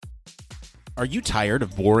Are you tired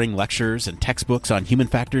of boring lectures and textbooks on human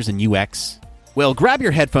factors and UX? Well, grab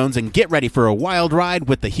your headphones and get ready for a wild ride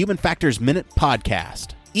with the Human Factors Minute podcast.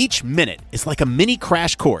 Each minute is like a mini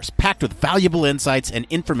crash course packed with valuable insights and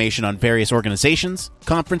information on various organizations,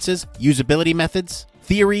 conferences, usability methods,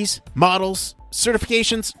 theories, models,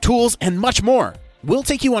 certifications, tools, and much more. We'll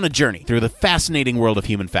take you on a journey through the fascinating world of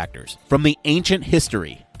human factors, from the ancient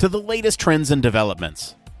history to the latest trends and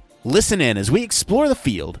developments. Listen in as we explore the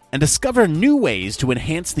field and discover new ways to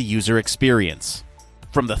enhance the user experience.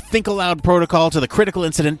 From the Think Aloud protocol to the critical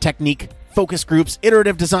incident technique, focus groups,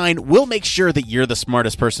 iterative design, we'll make sure that you're the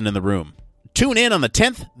smartest person in the room. Tune in on the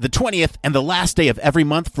 10th, the 20th, and the last day of every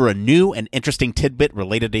month for a new and interesting tidbit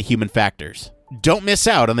related to human factors. Don't miss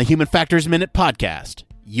out on the Human Factors Minute podcast,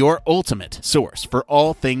 your ultimate source for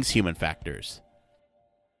all things human factors.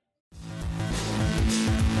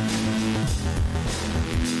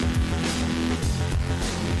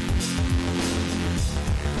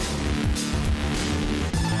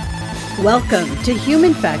 Welcome to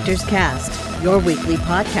Human Factors Cast, your weekly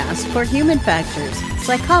podcast for human factors,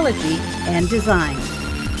 psychology, and design.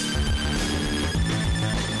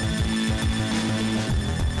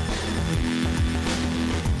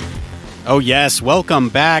 Oh yes, welcome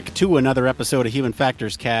back to another episode of Human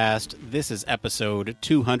Factors Cast. This is episode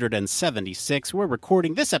 276. We're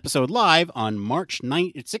recording this episode live on March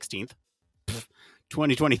 16th,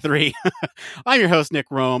 2023. I'm your host, Nick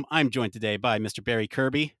Rome. I'm joined today by Mr. Barry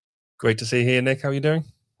Kirby. Great to see you here, Nick. How are you doing?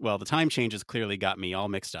 Well, the time changes clearly got me all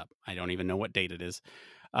mixed up. I don't even know what date it is.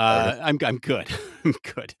 I'm good. I'm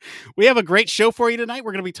good. We have a great show for you tonight.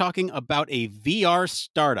 We're going to be talking about a VR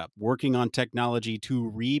startup working on technology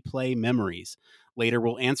to replay memories. Later,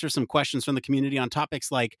 we'll answer some questions from the community on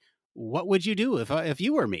topics like, what would you do if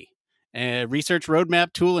you were me? Research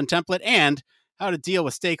roadmap, tool, and template, and how to deal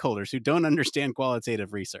with stakeholders who don't understand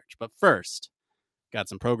qualitative research. But first, got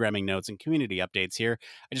some programming notes and community updates here.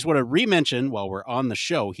 I just want to re-mention while we're on the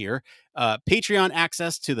show here, Patreon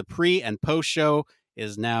access to the pre and post show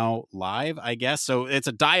is now live, I guess. So it's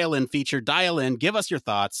a dial-in feature. Dial in, give us your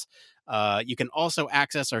thoughts. You can also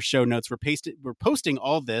access our show notes. We're posting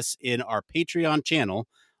all this in our Patreon channel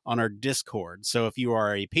on our Discord. So if you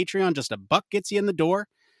are a Patreon, just $1 gets you in the door,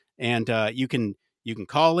 and you can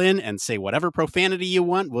call in and say whatever profanity you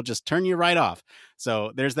want. We'll just turn you right off.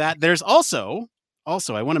 So there's that. There's also,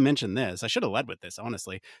 I want to mention this. I should have led with this,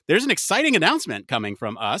 honestly. There's an exciting announcement coming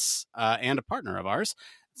from us and a partner of ours.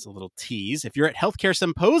 It's a little tease. If you're at Healthcare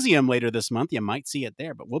Symposium later this month, you might see it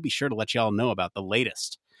there, but we'll be sure to let you all know about the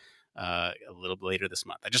latest a little later this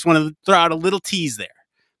month. I just wanted to throw out a little tease there.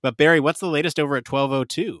 But Barry, what's the latest over at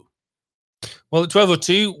 1202? Well, at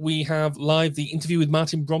 1202, we have live the interview with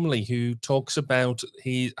Martin Bromley, who talks about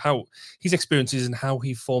his experiences and how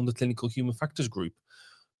he formed the Clinical Human Factors Group.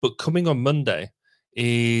 But coming on Monday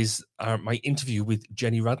is my interview with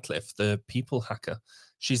Jenny Radcliffe, the people hacker.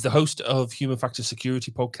 She's the host of Human Factors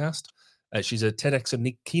Security podcast. She's a TEDx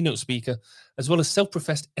and keynote speaker, as well as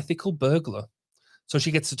self-professed ethical burglar. So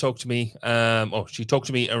she gets to talk to me. She talked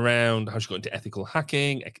to me around how she got into ethical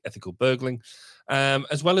hacking, ethical burgling,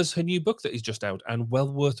 as well as her new book that is just out and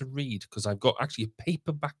well worth a read, because I've got actually a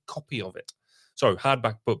paperback copy of it. Sorry,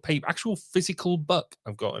 hardback, but actual physical book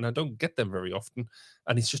I've got, and I don't get them very often,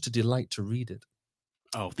 and it's just a delight to read it.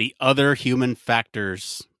 Oh, the other Human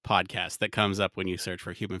Factors podcast that comes up when you search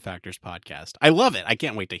for Human Factors podcast. I love it. I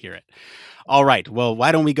can't wait to hear it. All right. Well,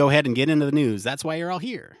 why don't we go ahead and get into the news? That's why you're all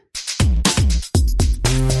here.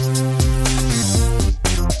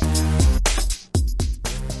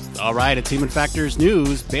 All right. It's Human Factors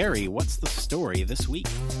News. Barry, what's the story this week?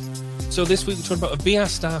 So this week we're talking about a VR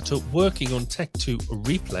startup working on tech to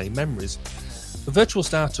replay memories. A virtual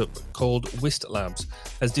startup called Wist Labs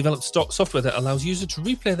has developed software that allows users to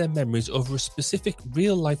replay their memories over specific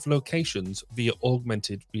real-life locations via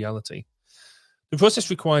augmented reality. The process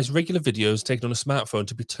requires regular videos taken on a smartphone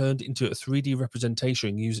to be turned into a 3D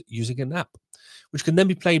representation using an app, which can then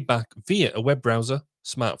be played back via a web browser,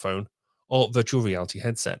 smartphone, or virtual reality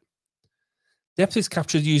headset. The app is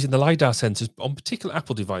captured using the LiDAR sensors on particular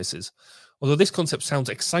Apple devices. Although this concept sounds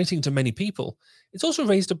exciting to many people, it's also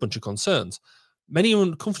raised a bunch of concerns. Many are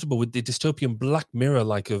uncomfortable with the dystopian Black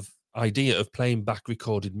Mirror-like idea of playing back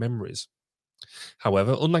recorded memories.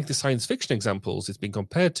 However, unlike the science fiction examples it's been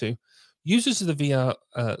compared to, users of the VR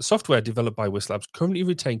software developed by Wist Labs currently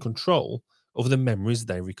retain control over the memories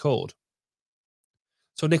they record.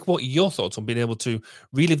 So, Nick, what are your thoughts on being able to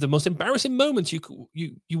relive the most embarrassing moments you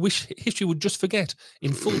wish history would just forget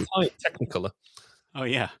in full time Technicolor? Oh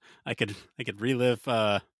yeah, I could relive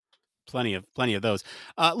plenty of those.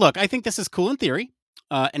 Look, I think this is cool in theory.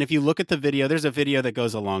 And if you look at the video, there's a video that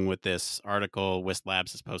goes along with this article. Whist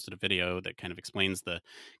Labs has posted a video that kind of explains the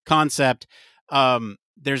concept.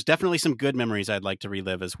 There's definitely some good memories I'd like to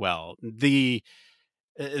relive as well.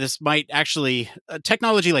 This might actually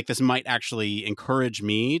technology like this might actually encourage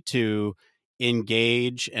me to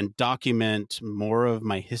engage and document more of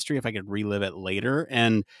my history if I could relive it later.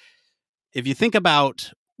 And if you think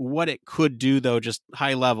about what it could do, though, just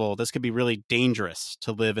high level, this could be really dangerous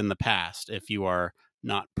to live in the past if you are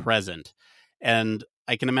not present. And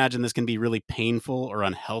I can imagine this can be really painful or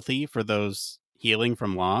unhealthy for those healing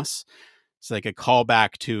from loss. It's like a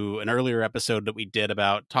callback to an earlier episode that we did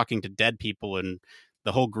about talking to dead people and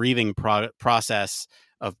the whole grieving process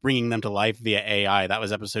of bringing them to life via AI. That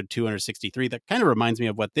was episode 263. That kind of reminds me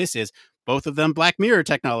of what this is. Both of them Black Mirror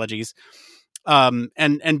technologies. And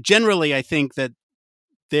generally, I think that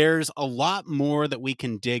there's a lot more that we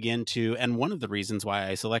can dig into. And one of the reasons why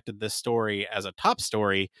I selected this story as a top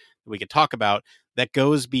story that we could talk about that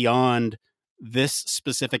goes beyond this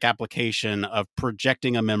specific application of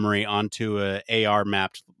projecting a memory onto a AR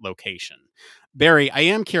mapped location. Barry, I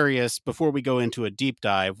am curious, before we go into a deep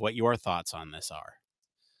dive, what your thoughts on this are.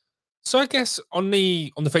 So I guess on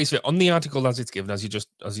the face of it, on the article as it's given, as you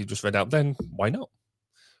just read out, then why not?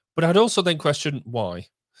 But I'd also then question why.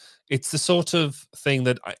 It's the sort of thing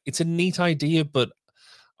that it's a neat idea, but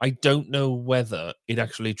I don't know whether it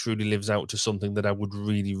actually truly lives out to something that I would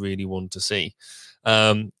really, really want to see.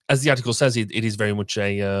 As the article says, it is very much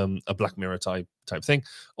a Black Mirror type thing.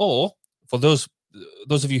 Or for those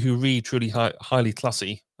of you who read truly highly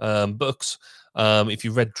classy books, if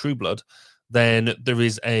you read True Blood, then there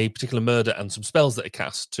is a particular murder and some spells that are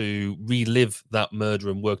cast to relive that murder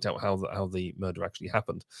and worked out how the murder actually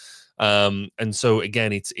happened. And so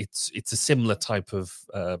again, it's a similar type of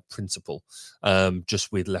principle,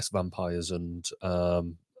 just with less vampires and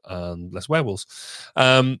less werewolves.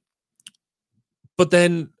 But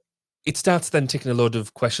then it starts then taking a load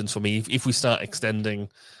of questions for me if we start extending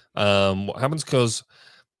what happens, because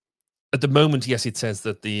at the moment, yes, it says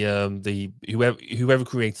that the whoever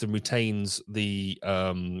creates them retains the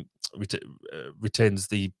retains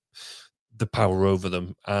the power over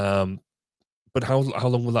them. But how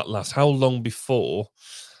long will that last? How long before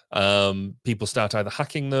people start either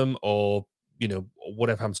hacking them or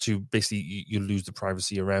whatever happens to basically you lose the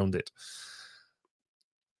privacy around it?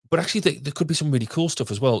 But actually, there could be some really cool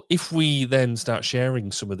stuff as well. If we then start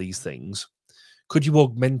sharing some of these things, could you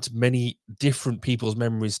augment many different people's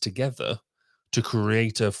memories together to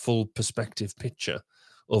create a full perspective picture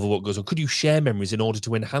over what goes on? Could you share memories in order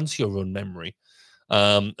to enhance your own memory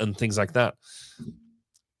and things like that?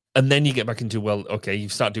 And then you get back into, well, okay, you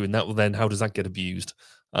start doing that. Well, then how does that get abused?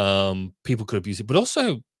 People could abuse it, but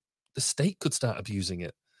also the state could start abusing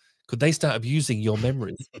it. Could they start abusing your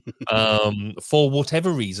memories for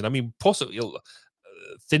whatever reason? I mean, possibly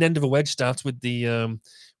thin end of a wedge starts with the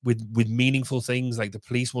with meaningful things like the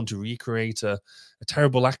police want to recreate a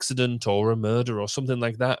terrible accident or a murder or something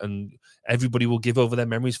like that, and everybody will give over their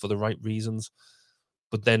memories for the right reasons.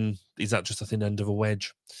 But then is that just a thin end of a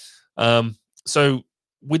wedge? So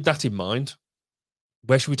with that in mind,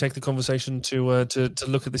 where should we take the conversation to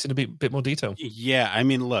look at this in a bit more detail? Yeah, I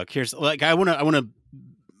mean, look, here's like I want to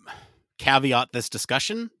caveat this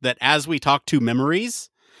discussion that as we talk to memories,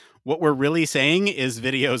 what we're really saying is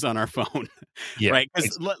videos on our phone, Yeah, right?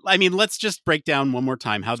 Because I mean, let's just break down one more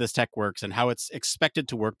time how this tech works and how it's expected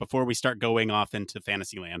to work before we start going off into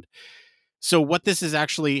fantasy land. So what this is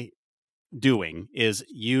actually doing is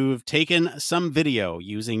you've taken some video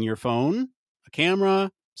using your phone, a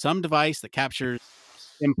camera, some device that captures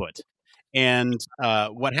input. And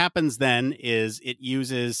what happens then is it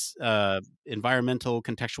uses environmental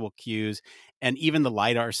contextual cues and even the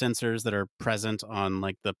LiDAR sensors that are present on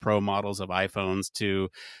like the pro models of iPhones to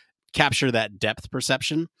capture that depth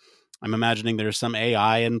perception. I'm imagining there's some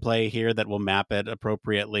AI in play here that will map it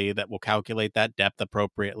appropriately, that will calculate that depth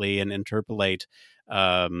appropriately and interpolate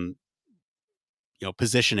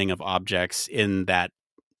positioning of objects in that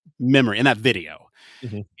memory, in that video.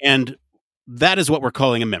 Mhm. And that is what we're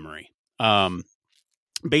calling a memory.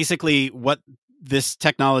 Basically, what this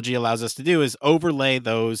technology allows us to do is overlay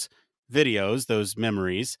those videos, those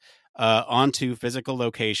memories, onto physical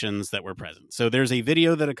locations that were present. So there's a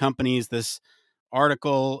video that accompanies this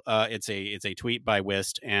article. It's a tweet by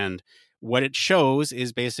Whist, and what it shows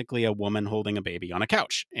is basically a woman holding a baby on a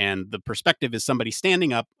couch, and the perspective is somebody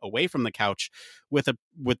standing up away from the couch with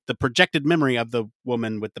the projected memory of the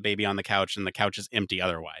woman with the baby on the couch, and the couch is empty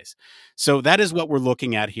otherwise. So that is what we're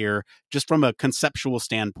looking at here, just from a conceptual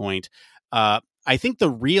standpoint. I think the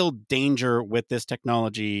real danger with this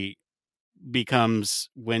technology becomes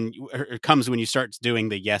comes when you start doing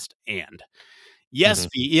the yes and. Yes,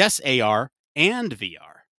 AR and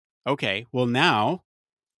VR. Okay, well now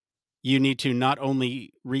you need to not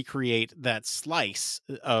only recreate that slice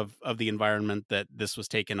of the environment that this was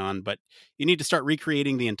taken on, but you need to start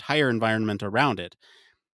recreating the entire environment around it.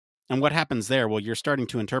 And what happens there? Well, you're starting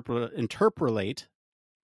to interpolate.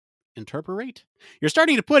 You're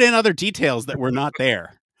starting to put in other details that were not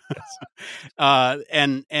there. Yes.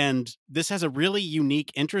 And this has a really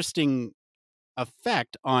unique, interesting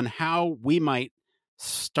effect on how we might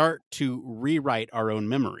start to rewrite our own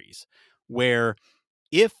memories, where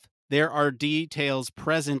if there are details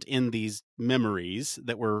present in these memories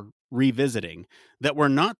that we're revisiting that were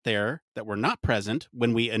not there, that were not present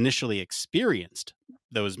when we initially experienced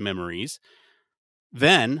those memories,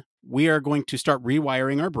 then we are going to start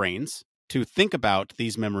rewiring our brains to think about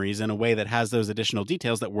these memories in a way that has those additional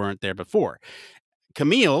details that weren't there before.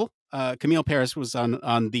 Camille Paris was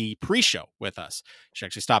on the pre-show with us. She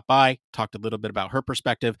actually stopped by, talked a little bit about her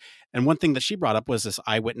perspective, and one thing that she brought up was this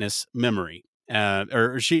eyewitness memory.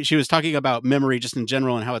 Or she was talking about memory just in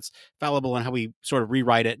general and how it's fallible and how we sort of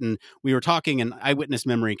rewrite it. And we were talking, and eyewitness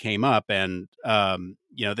memory came up, and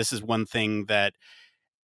this is one thing that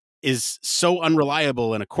is so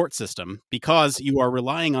unreliable in a court system because you are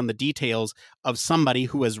relying on the details of somebody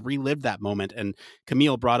who has relived that moment. And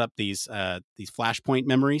Camille brought up these flashpoint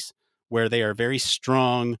memories where they are very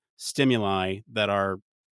strong stimuli that are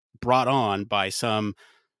brought on by some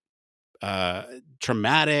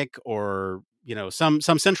traumatic or some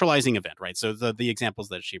centralizing event, right? So the examples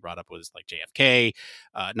that she brought up was like JFK,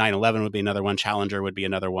 9/11 would be another one, Challenger would be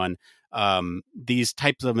another one. These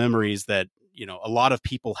types of memories that a lot of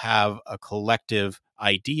people have a collective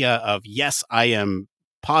idea of, yes, I am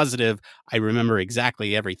positive I remember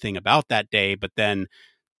exactly everything about that day, but then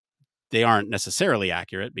they aren't necessarily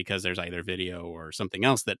accurate because there's either video or something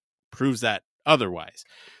else that proves that otherwise.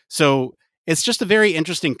 So it's just a very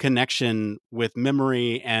interesting connection with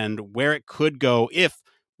memory and where it could go if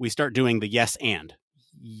we start doing the yes and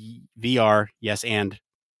VR, yes and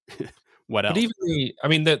what else?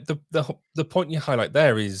 But even the point you highlight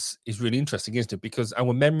there is really interesting, isn't it? Because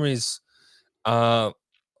our memories are,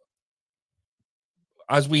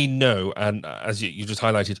 as we know, and as you just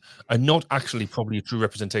highlighted, are not actually probably a true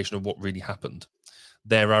representation of what really happened.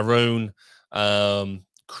 They're our own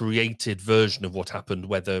created version of what happened,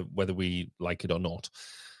 whether we like it or not.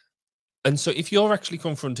 And so if you're actually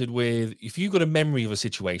confronted with, if you've got a memory of a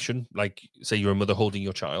situation, like say you're a mother holding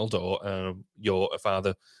your child, or you're a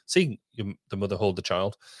father seeing the mother hold the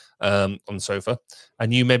child on the sofa,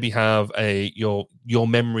 and you maybe have your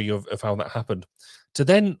memory of how that happened, to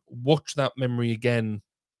then watch that memory again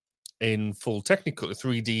in full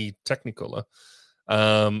 3D Technicolor,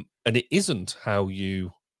 and it isn't how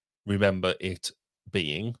you remember it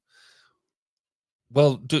being,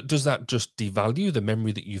 well, does that just devalue the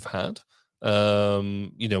memory that you've had?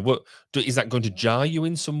 What is that going to jar you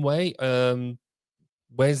in some way?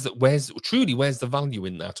 Where's the value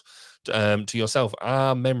in that to yourself?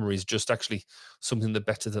 Are memories just actually something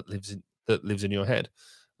that lives in your head,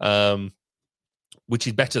 which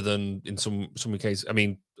is better than in some cases. I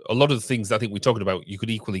mean, a lot of the things I think we're talking about, you could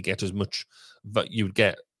equally get as much, but you would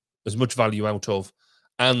get as much value out of,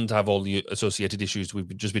 and have all the associated issues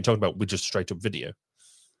we've just been talking about with just straight up video.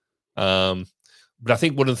 But I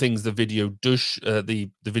think one of the things the video does,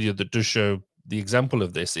 the video that does show the example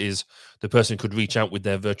of this, is the person could reach out with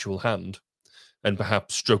their virtual hand and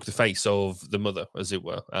perhaps stroke the face of the mother, as it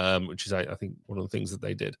were, which is, I think, one of the things that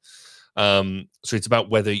they did. So it's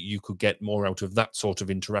about whether you could get more out of that sort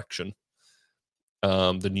of interaction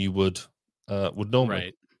than you would normally.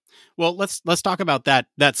 Right. Well, let's talk about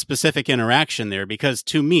that specific interaction there, because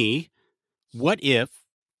to me, what if?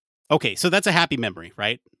 Okay, so that's a happy memory,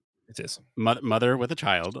 right? It is. Mother with a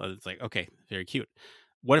child. It's like, okay, very cute.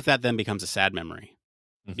 What if that then becomes a sad memory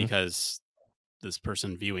because this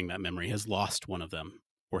person viewing that memory has lost one of them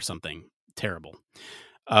or something terrible?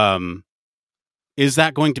 Is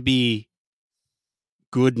that going to be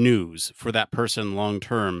good news for that person long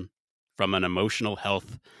term from an emotional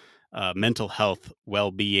health, mental health,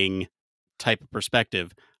 well-being type of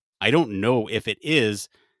perspective? I don't know if it is,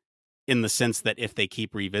 in the sense that if they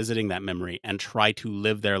keep revisiting that memory and try to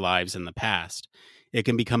live their lives in the past, it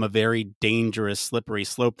can become a very dangerous, slippery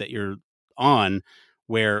slope that you're on,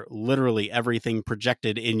 where literally everything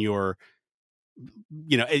projected in your,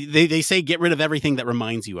 they say get rid of everything that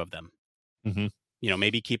reminds you of them.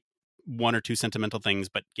 Maybe keep one or two sentimental things,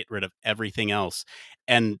 but get rid of everything else.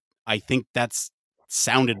 And I think that's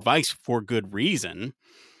sound advice for good reason,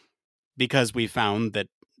 because we found that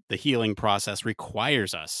the healing process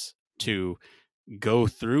requires us to go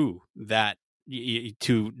through that,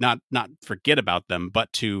 to not forget about them,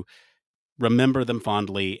 but to remember them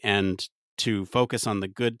fondly and to focus on the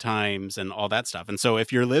good times and all that stuff. And so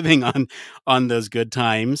if you're living on those good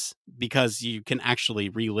times, because you can actually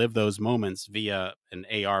relive those moments via an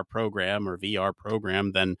AR program or VR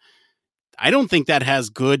program, then I don't think that has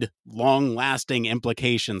good long lasting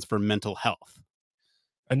implications for mental health.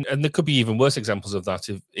 And there could be even worse examples of that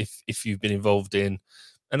if you've been involved in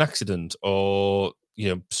an accident or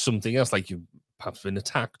something else, like you've perhaps been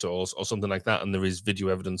attacked or something like that, and there is video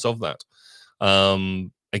evidence of that.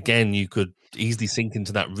 Again, you could easily sink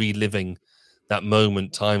into that reliving that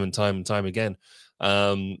moment time and time and time again.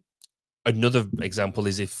 Another example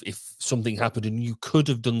is if something happened and you could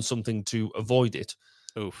have done something to avoid it.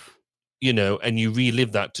 Oof. And you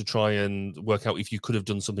relive that to try and work out if you could have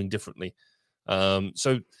done something differently.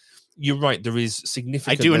 So you're right. There is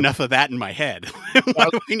significant. I do enough of that in my head. Why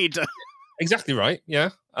do we need to? Exactly right.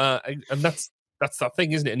 Yeah. And that's that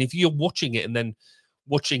thing, isn't it? And if you're watching it and then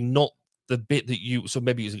watching not the bit that so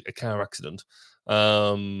maybe it's a car accident,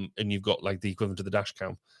 and you've got like the equivalent to the dash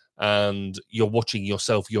cam, and you're watching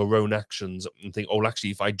yourself, your own actions, and think, oh,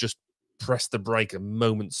 actually, if I just press the brake a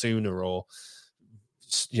moment sooner, or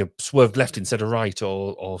swerved left instead of right,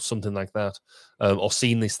 or something like that, or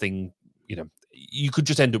seen this thing, you could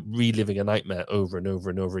just end up reliving a nightmare over and over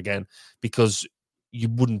and over again because you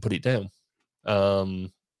wouldn't put it down.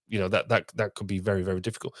 That could be very, very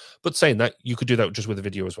difficult. But saying that, you could do that just with a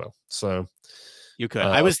video as well. So you could.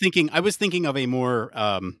 I was thinking of a more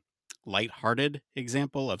lighthearted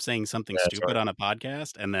example of saying something stupid on a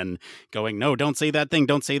podcast and then going, no, don't say that thing,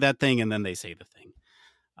 and then they say the thing.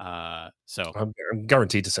 So I'm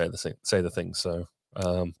guaranteed to say the thing. So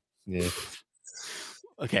yeah.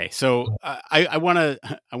 Okay, so I want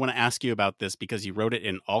to ask you about this because you wrote it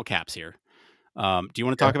in all caps here. Do you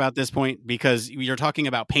want to talk about this point? Because you're talking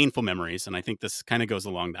about painful memories, and I think this kind of goes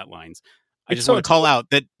along that lines. I just want to call out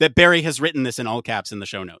that Barry has written this in all caps in the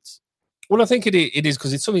show notes. Well, I think it is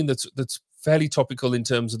because it's something that's fairly topical in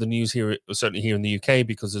terms of the news here, certainly here in the UK,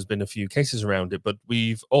 because there's been a few cases around it. But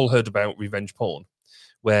we've all heard about revenge porn,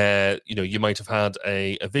 where you might have had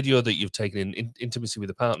a video that you've taken in intimacy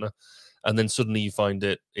with a partner, and then suddenly you find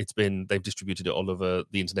they've distributed it all over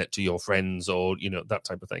the internet to your friends, or that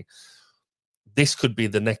type of thing. This could be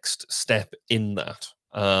the next step in that,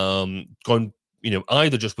 going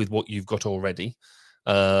either just with what you've got already,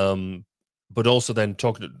 but also then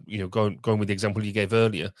talking, going with the example you gave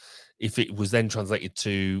earlier, if it was then translated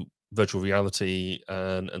to virtual reality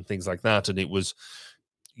and things like that, and it was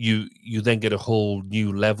you then get a whole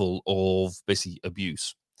new level of basically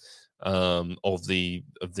abuse of the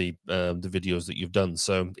videos that you've done.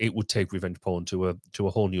 So it would take revenge porn to a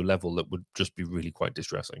whole new level that would just be really quite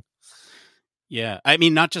distressing. Yeah, I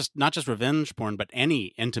mean, not just revenge porn, but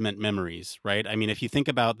any intimate memories, right? I mean, if you think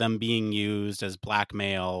about them being used as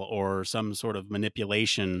blackmail or some sort of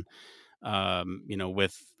manipulation,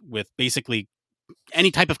 with basically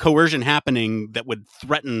any type of coercion happening that would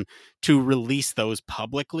threaten to release those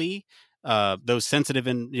publicly, those sensitive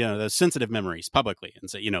memories publicly, and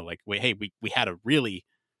say, hey, we had a really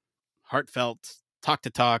heartfelt heart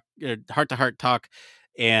to heart talk,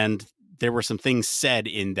 and there were some things said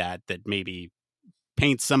in that maybe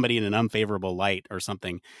paints somebody in an unfavorable light or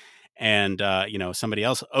something, and somebody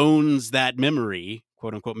else owns that memory,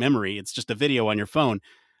 quote unquote memory. It's just a video on your phone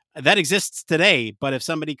that exists today, but if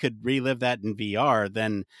somebody could relive that in VR,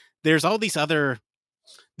 then there's all these other.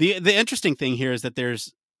 The interesting thing here is that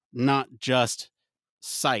there's not just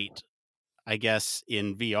sight, I guess,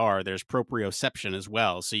 in VR. There's proprioception as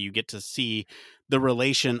well, so you get to see the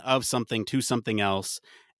relation of something to something else.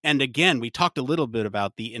 And again, we talked a little bit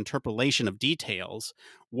about the interpolation of details,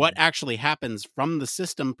 what actually happens from the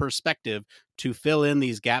system perspective to fill in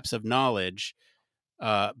these gaps of knowledge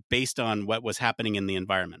based on what was happening in the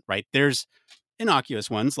environment, right? There's innocuous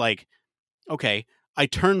ones like, okay, I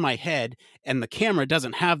turn my head and the camera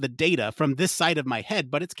doesn't have the data from this side of my head,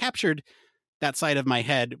 but it's captured that side of my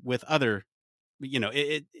head with other,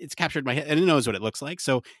 it's captured my head and it knows what it looks like.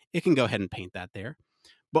 So it can go ahead and paint that there.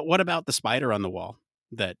 But what about the spider on the wall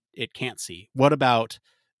that it can't see? What about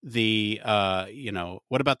the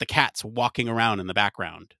cats walking around in the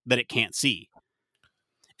background that it can't see?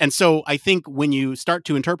 And so I think when you start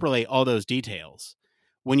to interpolate all those details,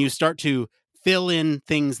 when you start to fill in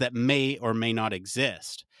things that may or may not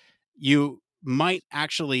exist, you might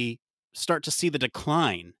actually start to see the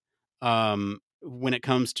decline when it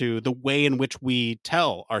comes to the way in which we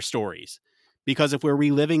tell our stories. Because if we're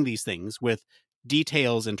reliving these things with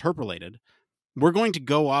details interpolated, we're going to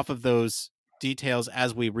go off of those details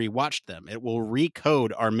as we rewatched them. It will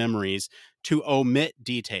recode our memories to omit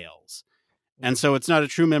details. And so it's not a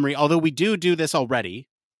true memory, although we do this already.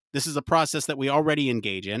 This is a process that we already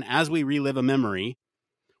engage in. As we relive a memory,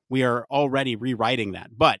 we are already rewriting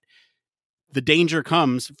that. But the danger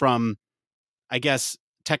comes from, I guess,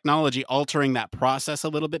 technology altering that process a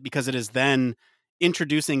little bit, because it is then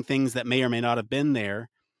introducing things that may or may not have been there.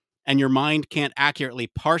 And your mind can't accurately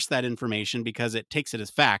parse that information because it takes it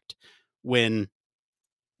as fact when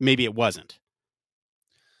maybe it wasn't.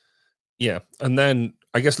 Yeah. And then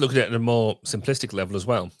I guess looking at it at a more simplistic level as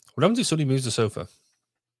well. What happens if somebody moves the sofa?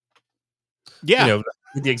 Yeah. You know,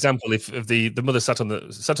 with the example, if the mother sat on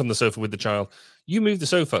the sofa with the child, you move the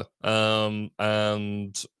sofa,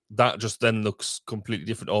 and that just then looks completely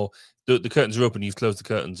different. Or the curtains are open, you've closed the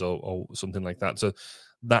curtains, or something like that. So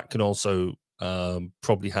that can also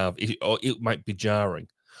probably have it, or it might be jarring.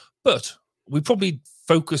 But we probably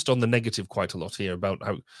focused on the negative quite a lot here about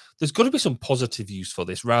how there's got to be some positive use for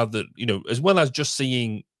this, rather than, you know, as well as just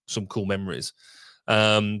seeing some cool memories.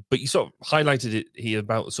 But you sort of highlighted it here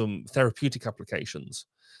about some therapeutic applications.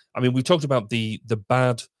 I mean, we talked about the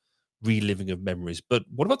bad reliving of memories, but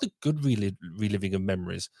what about the good reliving of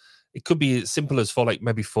memories? It could be as simple as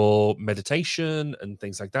maybe for meditation and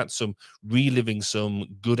things like that. Some reliving some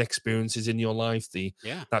good experiences in your life.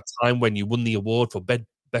 That time when you won the award for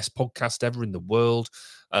best podcast ever in the world.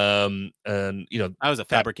 And you know, that was a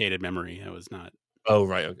fabricated memory. It was not. Oh,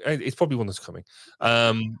 right. Okay. It's probably one that's coming.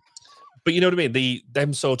 But you know what I mean?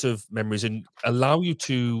 Them sort of memories, and allow you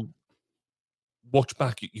to watch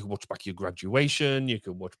back. You can watch back your graduation. You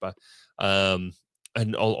can watch back,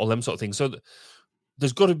 and all them sort of things. So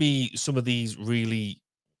there's got to be some of these really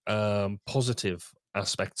positive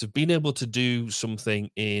aspects of being able to do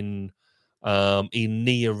something in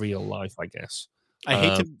near real life, I guess.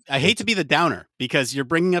 I hate to be the downer, because you're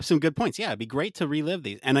bringing up some good points. Yeah, it'd be great to relive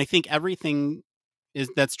these, and I think everything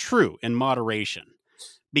that's true in moderation,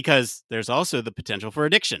 because there's also the potential for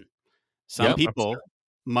addiction. Some people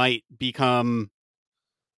might become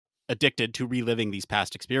addicted to reliving these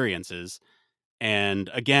past experiences. And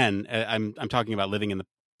again, I'm talking about living in the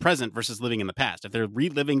present versus living in the past. If they're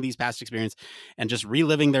reliving these past experiences and just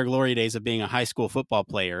reliving their glory days of being a high school football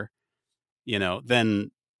player, you know,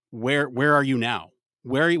 then where are you now?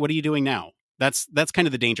 What are you doing now? That's kind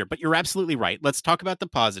of the danger. But you're absolutely right. Let's talk about the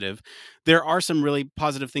positive. There are some really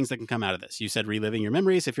positive things that can come out of this. You said reliving your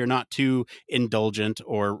memories, if you're not too indulgent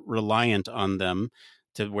or reliant on them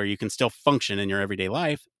to where you can still function in your everyday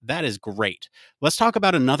life, that is great. Let's talk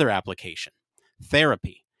about another application.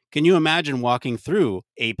 Therapy. Can you imagine walking through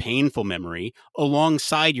a painful memory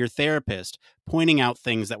alongside your therapist, pointing out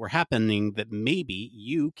things that were happening that maybe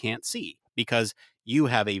you can't see because you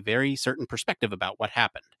have a very certain perspective about what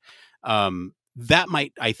happened? That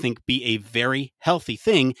might, I think, be a very healthy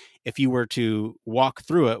thing if you were to walk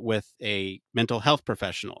through it with a mental health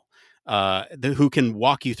professional who can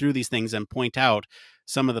walk you through these things and point out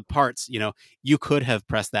some of the parts. You know, you could have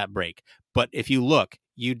pressed that brake, but if you look,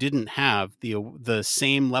 you didn't have the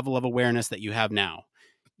same level of awareness that you have now.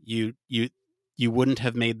 You wouldn't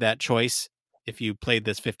have made that choice if you played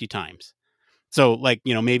this 50 times. So, like,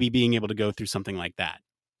 you know, maybe being able to go through something like that.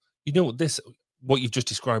 You know, what you've just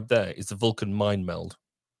described there is the Vulcan mind meld.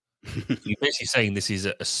 You're basically saying this is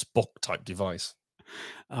a Spock type device.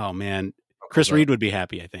 Oh man, Chris Reed would be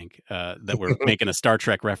happy, I think, that we're making a Star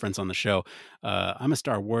Trek reference on the show. I'm a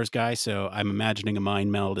Star Wars guy, so I'm imagining a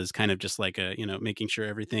mind meld is kind of just like making sure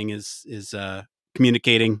everything is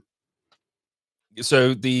communicating.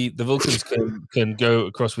 So the Vulcans can go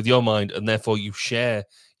across with your mind, and therefore you share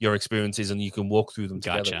your experiences, and you can walk through them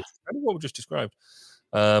together. Gotcha. Kind of what we just described,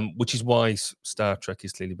 which is why Star Trek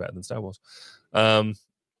is clearly better than Star Wars.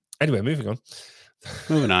 Anyway, moving on.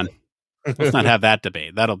 Moving on. Let's not have that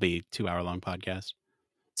debate. That'll be a 2-hour-long podcast,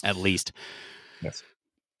 at least. Yes.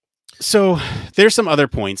 So there's some other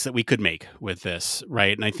points that we could make with this,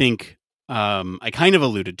 right? And I think I kind of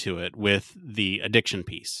alluded to it with the addiction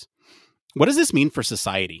piece. What does this mean for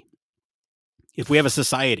society? If we have a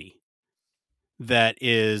society that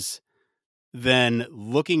is then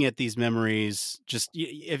looking at these memories, just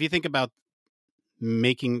if you think about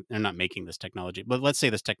not making this technology, but let's say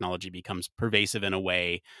this technology becomes pervasive in a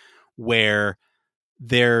way where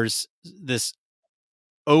there's this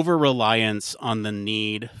over reliance on the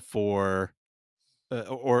need for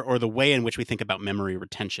or the way in which we think about memory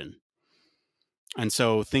retention. And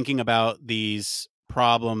so thinking about these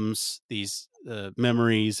problems, these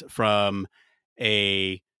memories from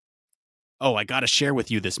I got to share with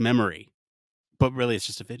you this memory, but really it's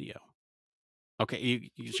just a video. Okay, you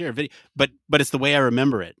can share a video, but it's the way I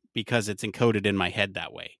remember it because it's encoded in my head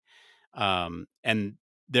that way. And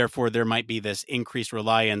therefore there might be this increased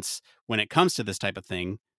reliance when it comes to this type of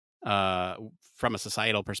thing, from a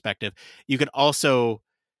societal perspective. You could also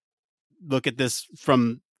look at this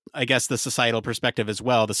from, I guess, the societal perspective as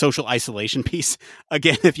well, the social isolation piece.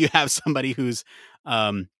 Again, if you have somebody who's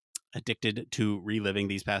addicted to reliving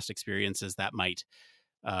these past experiences, that might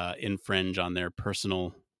infringe on their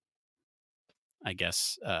personal, I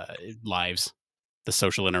guess, lives, the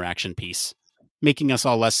social interaction piece, making us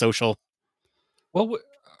all less social. Well,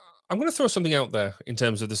 I'm going to throw something out there in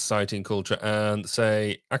terms of the society and culture, and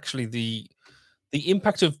say actually the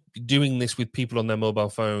impact of doing this with people on their mobile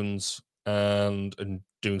phones and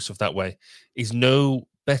doing stuff that way is no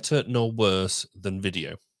better nor worse than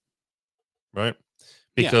video, right?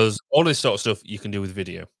 Yeah. Because all this sort of stuff you can do with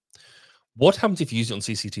video. What happens if you use it on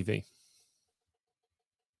CCTV?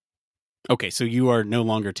 Okay, so you are no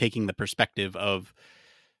longer taking the perspective of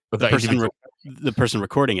Of the that individual the person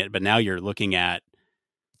recording it, but now you're looking at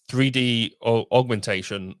 3D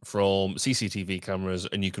augmentation from CCTV cameras,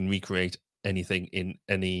 and you can recreate anything in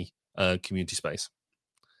any community space.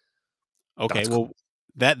 okay, That's well, cool.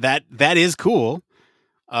 that is cool.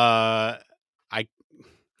 I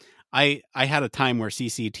I had a time where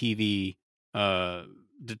CCTV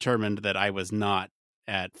determined that I was not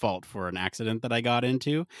at fault for an accident that I got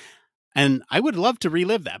into, and I would love to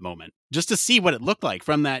relive that moment just to see what it looked like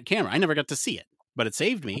from that camera. I never got to see it, but it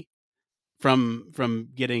saved me from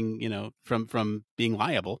getting, from being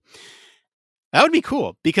liable. That would be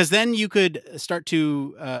cool, because then you could start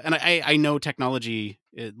to and I know technology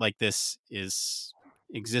like this is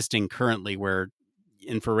existing currently, where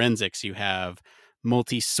in forensics you have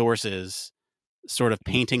multi sources sort of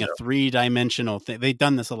painting a Yeah. three-dimensional thing. They've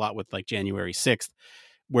done this a lot with like January 6th,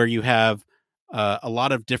 where you have a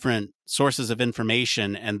lot of different sources of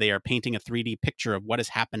information, and they are painting a 3D picture of what is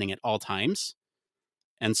happening at all times.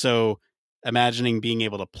 And so imagining being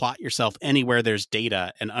able to plot yourself anywhere there's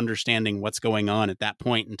data and understanding what's going on at that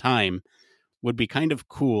point in time would be kind of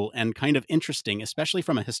cool and kind of interesting, especially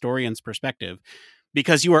from a historian's perspective,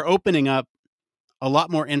 because you are opening up a lot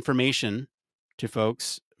more information to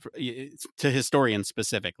folks, to historians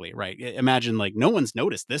specifically, right? Imagine, like, no one's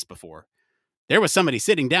noticed this before. There was somebody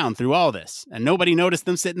sitting down through all this, and nobody noticed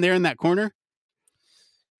them sitting there in that corner.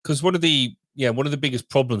 Because one of the biggest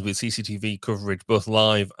problems with CCTV coverage, both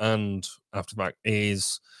live and after the fact,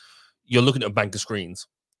 is you're looking at a bank of screens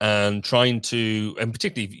and trying to, and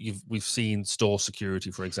particularly we've seen store security,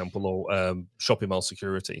 for example, or shopping mall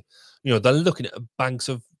security. They're looking at banks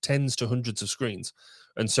of tens to hundreds of screens,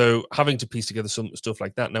 and so having to piece together some stuff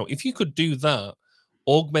like that. Now, if you could do that,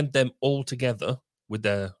 augment them all together with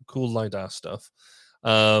their cool lidar stuff,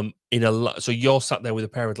 so you're sat there with a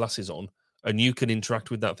pair of glasses on, and you can interact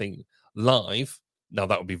with that thing live. Now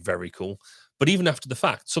that would be very cool. But even after the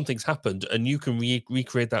fact, something's happened, and you can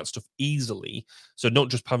recreate that stuff easily. So not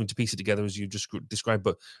just having to piece it together as you just described,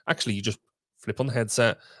 but actually you just flip on the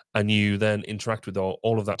headset and you then interact with all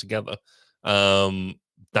of that together.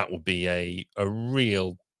 That would be a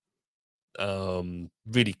real,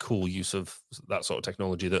 really cool use of that sort of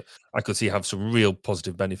technology that I could see have some real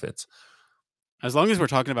positive benefits. As long as we're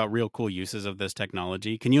talking about real cool uses of this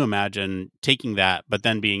technology, can you imagine taking that, but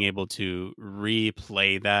then being able to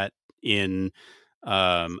replay that in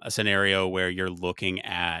a scenario where you're looking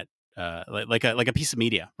at like a piece of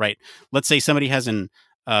media, right? Let's say somebody has a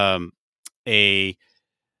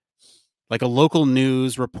like a local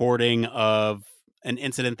news reporting of an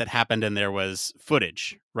incident that happened, and there was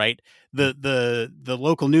footage, right? The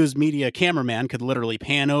local news media cameraman could literally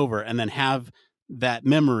pan over and then have that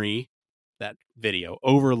memory, that video,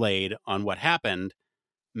 overlaid on what happened,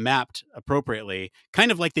 mapped appropriately,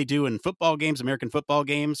 kind of like they do in football games, American football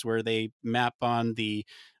games, where they map on the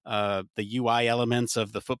UI elements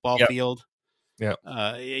of the football Yeah, field. yeah.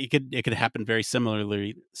 It could happen very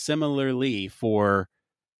similarly for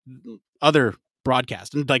other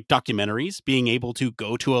broadcast and like documentaries, being able to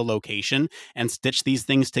go to a location and stitch these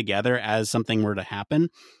things together as something were to happen.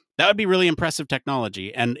 That would be really impressive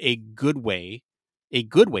technology, and a good way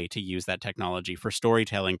to use that technology for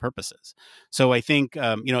storytelling purposes. So I think,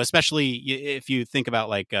 especially if you think about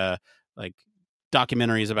like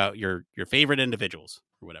documentaries about your favorite individuals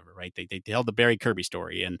or whatever, right? They tell the Barry Kirby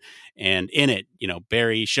story, and in it,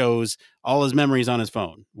 Barry shows all his memories on his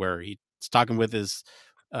phone, where he's talking with his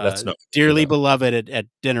Let's not do dearly that. beloved at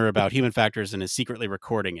dinner about human factors, and is secretly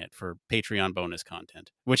recording it for Patreon bonus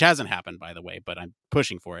content, which hasn't happened, by the way, but I'm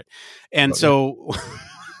pushing for it. And Not yet. so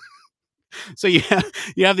so you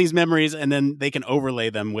have these memories, and then they can overlay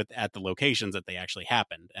them with at the locations that they actually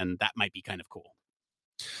happened, and that might be kind of cool.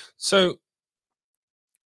 So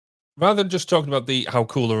Rather than just talking about how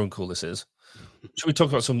cool or uncool this is, should we talk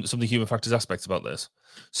about some of the human factors aspects about this?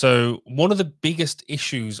 So one of the biggest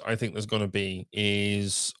issues I think there's going to be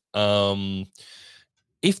is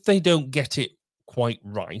if they don't get it quite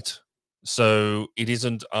right. So it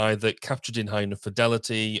isn't either captured in high enough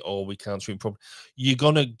fidelity or we can't stream properly. You're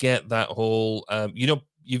gonna get that whole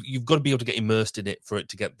you've got to be able to get immersed in it for it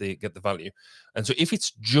to get the value. And so if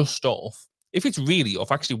it's just off, if it's really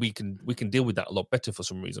off, actually we can deal with that a lot better for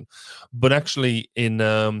some reason. But actually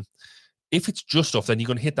if it's just off, then you're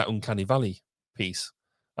gonna hit that uncanny valley piece,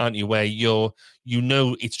 aren't you? Where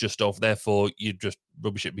it's just off, therefore you just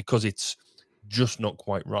rubbish it because it's just not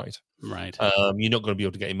quite right. Right. You're not going to be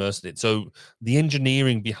able to get immersed in it. So the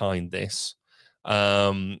engineering behind this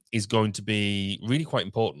is going to be really quite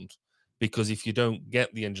important, because if you don't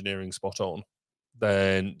get the engineering spot on,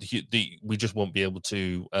 then we just won't be able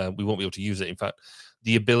to use it. In fact,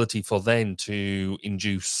 the ability for then to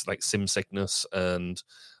induce like sim sickness and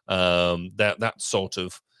that sort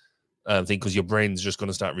of thing, because your brain's just going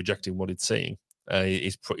to start rejecting what it's seeing,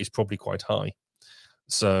 is probably quite high.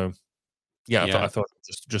 So yeah, Yeah. I thought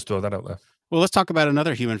just throw that out there. Well, let's talk about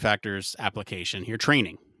another human factors application here,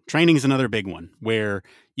 training. Training is another big one where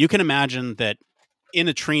you can imagine that in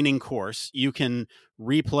a training course, you can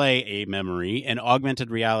replay a memory in augmented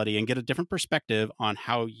reality and get a different perspective on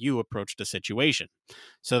how you approached a situation.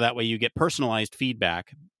 So that way you get personalized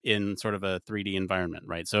feedback in sort of a 3D environment,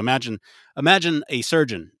 right? So imagine a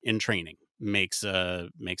surgeon in training makes a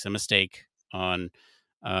mistake on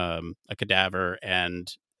a cadaver,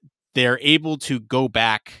 and they're able to go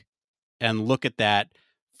back and look at that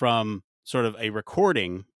from sort of a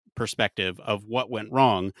recording perspective of what went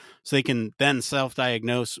wrong, so they can then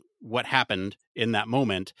self-diagnose what happened in that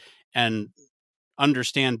moment and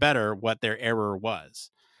understand better what their error was.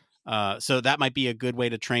 So that might be a good way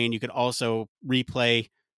to train. You could also replay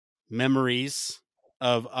memories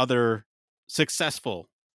of other successful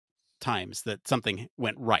times that something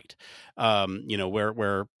went right.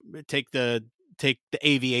 Where take the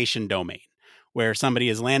aviation domain, where somebody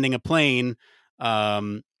is landing a plane,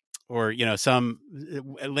 or some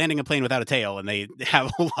landing a plane without a tail, and they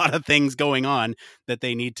have a lot of things going on that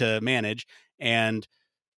they need to manage, and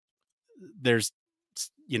there's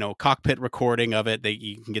cockpit recording of it.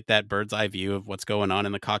 You can get that bird's eye view of what's going on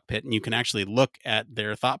in the cockpit, and you can actually look at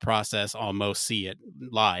their thought process, almost see it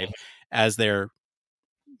live as they're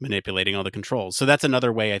manipulating all the controls. So that's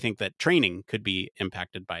another way I think that training could be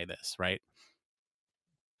impacted by this, right?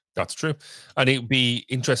 That's true. And it would be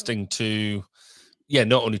interesting to,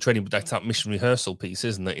 not only training, but that's that mission rehearsal piece,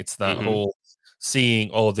 isn't it? It's that whole seeing,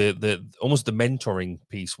 or the almost the mentoring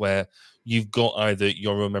piece, where you've got either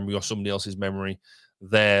your own memory or somebody else's memory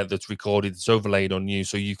there that's recorded, it's overlaid on you,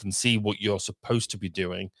 so you can see what you're supposed to be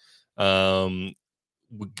doing,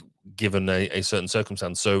 given a certain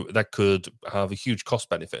circumstance. So that could have a huge cost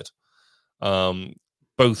benefit,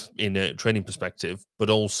 both in a training perspective, but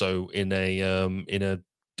also in a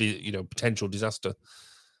potential disaster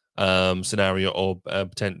scenario, or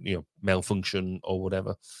potential malfunction or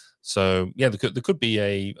whatever. So yeah, there could be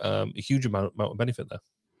a huge amount of benefit there.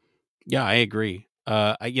 Yeah, I agree.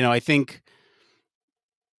 I think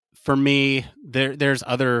for me, there's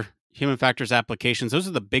other human factors applications. Those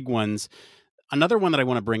are the big ones. Another one that I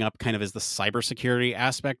want to bring up kind of is the cybersecurity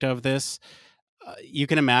aspect of this. You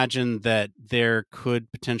can imagine that there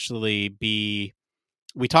could potentially be,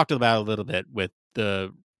 we talked about a little bit with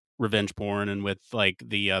the revenge porn and with like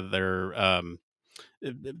the other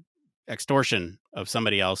extortion of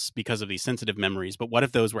somebody else because of these sensitive memories. But what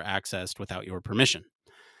if those were accessed without your permission?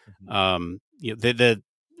 The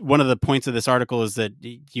one of the points of this article is that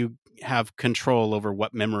you have control over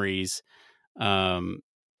what memories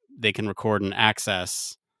they can record and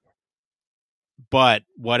access. But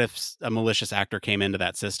what if a malicious actor came into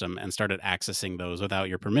that system and started accessing those without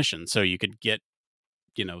your permission? So you could get,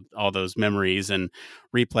 all those memories and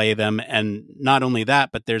replay them. And not only that,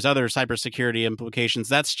 but there's other cybersecurity implications.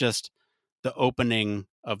 That's just the opening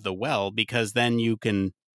of the well, because then you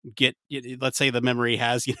can get, let's say the memory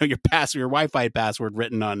has, your Wi-Fi password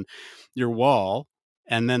written on your wall,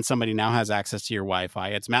 and then somebody now has access to your Wi-Fi.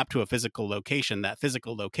 It's mapped to a physical location. That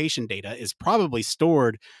physical location data is probably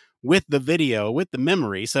stored with the video, with the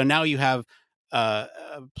memory. So now you have a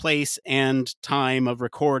place and time of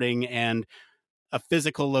recording and a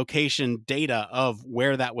physical location data of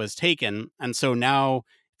where that was taken. And so now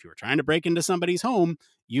if you were trying to break into somebody's home,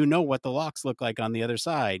 you know what the locks look like on the other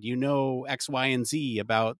side. You know X, Y, and Z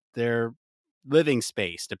about their living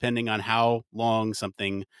space, depending on how long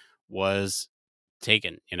something was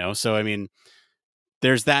taken, So, I mean,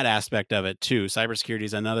 there's that aspect of it too. Cybersecurity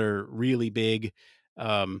is another really big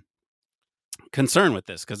concern with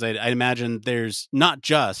this, because I imagine there's not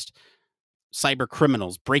just cyber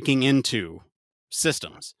criminals breaking into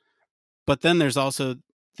systems, but then there's also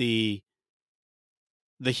the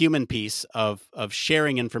human piece of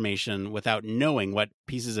sharing information without knowing what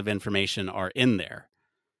pieces of information are in there.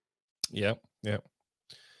 Yeah.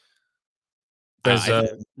 There's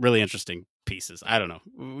really interesting pieces. I don't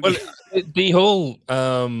know. Well, the whole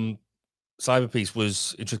cyber piece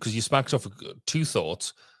was interesting because you sparked off two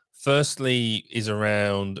thoughts. Firstly, is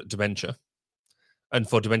around dementia, and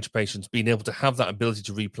for dementia patients, being able to have that ability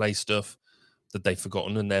to replay stuff that they've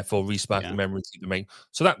forgotten and therefore respark memories.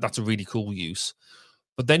 So that's a really cool use.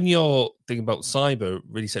 But then you're thinking about cyber.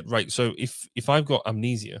 Really said, right, so if I've got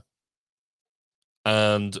amnesia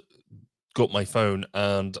and got my phone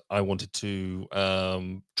and I wanted to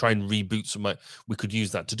try and reboot we could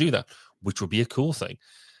use that to do that, which would be a cool thing.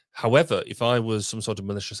 However, if I was some sort of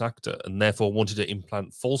malicious actor and therefore wanted to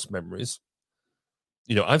implant false memories,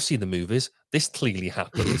 I've seen the movies. This clearly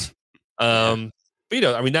happens. But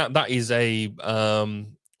I mean, that is a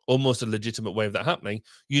almost a legitimate way of that happening.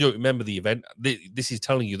 You don't remember the event. This is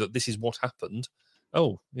telling you that this is what happened.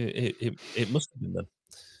 Oh, it must have been then.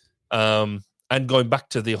 And going back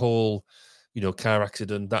to the whole, car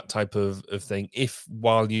accident, that type of thing. If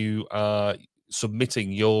while you are submitting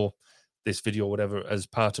this video or whatever as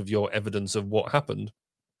part of your evidence of what happened,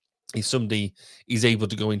 if somebody is able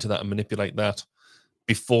to go into that and manipulate that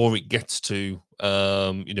before it gets to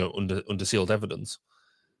under sealed evidence,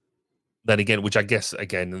 then again, which I guess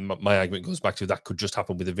again my argument goes back to, that could just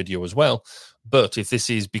happen with a video as well. But if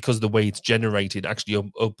this is because the way it's generated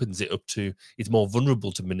actually opens it up to, it's more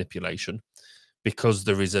vulnerable to manipulation because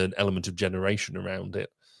there is an element of generation around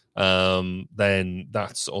it, then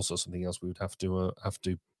that's also something else we would have to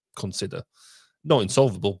consider. Not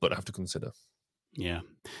insolvable, but have to consider. Yeah.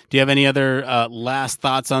 Do you have any other last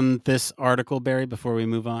thoughts on this article, Barry, before we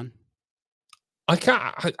move on? I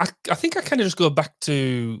think I kind of just go back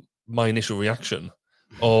to my initial reaction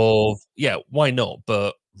of, why not?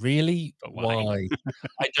 But really, why?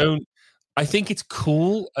 I think it's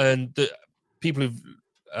cool, and the people who've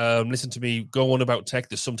listened to me go on about tech.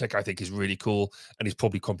 There's some tech I think is really cool and is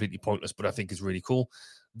probably completely pointless, but I think is really cool.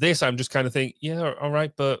 This, I'm just kind of think, yeah, all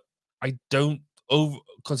right, but I don't,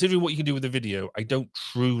 considering what you can do with the video, I don't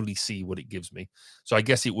truly see what it gives me. So I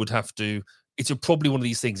guess it would have to, it's probably one of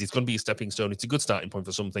these things. It's going to be a stepping stone. It's a good starting point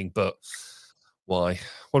for something, but why?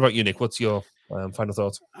 What about you, Nick? What's your final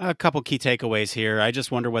thoughts? A couple key takeaways here. I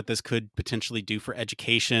just wonder what this could potentially do for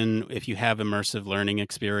education if you have immersive learning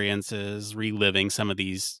experiences, reliving some of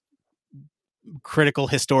these critical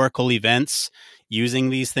historical events. Using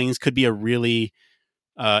these things could be a really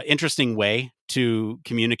interesting way to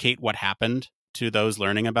communicate what happened to those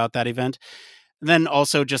learning about that event. And then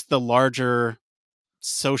also just the larger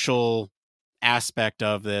social aspect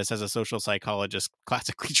of this. As a social psychologist,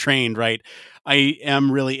 classically trained, right? I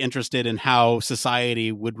am really interested in how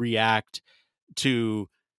society would react to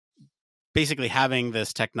basically having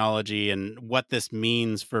this technology and what this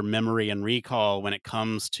means for memory and recall when it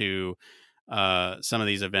comes to some of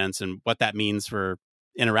these events, and what that means for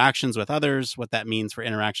interactions with others, what that means for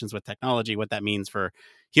interactions with technology, what that means for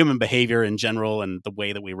human behavior in general, and the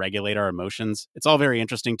way that we regulate our emotions. It's all very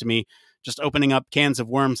interesting to me, just opening up cans of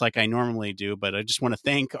worms like I normally do. But I just want to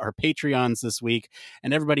thank our Patreons this week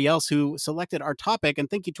and everybody else who selected our topic. And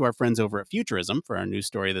thank you to our friends over at Futurism for our news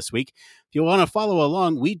story this week. If you want to follow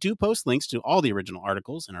along, we do post links to all the original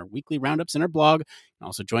articles in our weekly roundups in our blog. And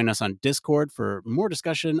also join us on Discord for more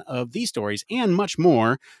discussion of these stories and much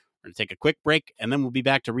more. We're going to take a quick break, and then we'll be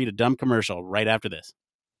back to read a dumb commercial right after this.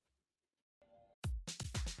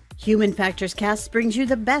 Human Factors Cast brings you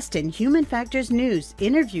the best in human factors news,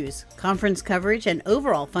 interviews, conference coverage, and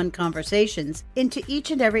overall fun conversations into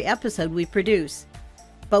each and every episode we produce.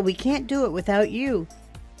 But we can't do it without you.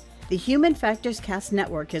 The Human Factors Cast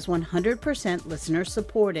network is 100% listener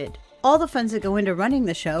supported. All the funds that go into running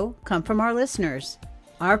the show come from our listeners.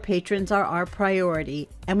 Our patrons are our priority,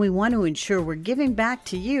 and we want to ensure we're giving back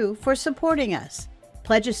to you for supporting us.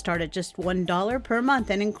 Pledges start at just $1 per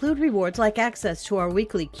month and include rewards like access to our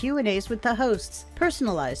weekly Q&As with the hosts,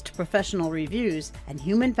 personalized professional reviews, and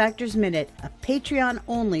Human Factors Minute, a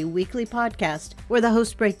Patreon-only weekly podcast where the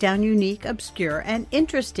hosts break down unique, obscure, and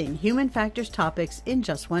interesting human factors topics in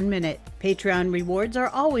just 1 minute. Patreon rewards are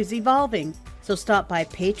always evolving, so stop by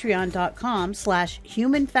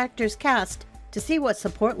patreon.com/humanfactorscast to see what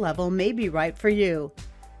support level may be right for you.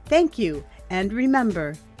 Thank you, and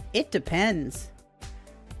remember, it depends.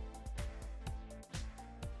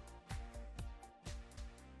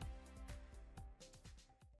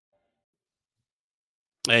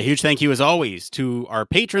 A huge thank you, as always, to our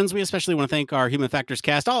patrons. We especially want to thank our Human Factors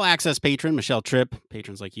Cast All Access patron, Michelle Tripp.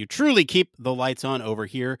 Patrons like you truly keep the lights on over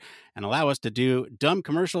here and allow us to do dumb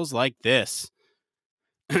commercials like this.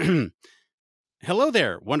 Hello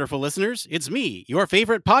there, wonderful listeners. It's me, your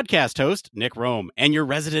favorite podcast host, Nick Rome, and your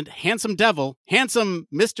resident handsome devil, handsome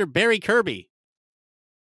Mr. Barry Kirby.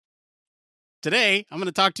 Today, I'm going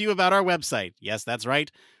to talk to you about our website. Yes, that's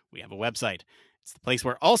right. We have a website. It's the place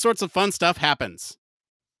where all sorts of fun stuff happens.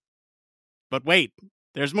 But wait,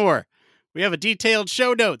 there's more. We have a detailed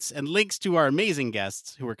show notes and links to our amazing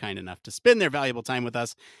guests who were kind enough to spend their valuable time with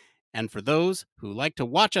us. And for those who like to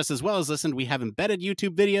watch us as well as listen, we have embedded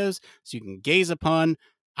YouTube videos so you can gaze upon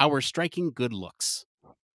our striking good looks.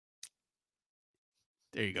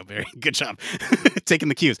 There you go, Barry. Good job taking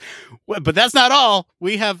the cues. But that's not all.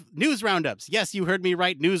 We have news roundups. Yes, you heard me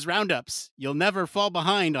right, news roundups. You'll never fall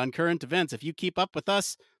behind on current events if you keep up with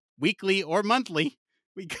us weekly or monthly.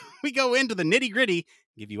 We go into the nitty-gritty,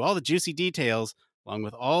 give you all the juicy details, along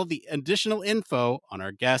with all the additional info on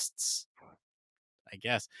our guests, I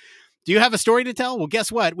guess. Do you have a story to tell? Well,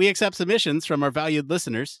 guess what? We accept submissions from our valued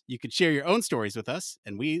listeners. You could share your own stories with us,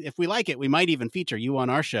 and if we like it, we might even feature you on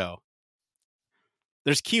our show.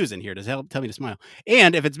 There's cues in here to tell me to smile.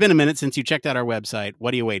 And if it's been a minute since you checked out our website,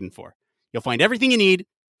 what are you waiting for? You'll find everything you need,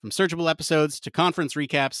 from searchable episodes to conference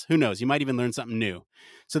recaps. Who knows? You might even learn something new.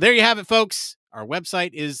 So there you have it, folks. Our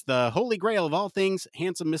website is the holy grail of all things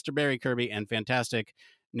handsome Mr. Barry Kirby and fantastic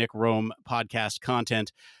Nick Rome podcast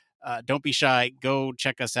content. Don't be shy. Go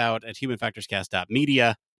check us out at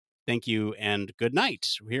humanfactorscast.media. Thank you and good night.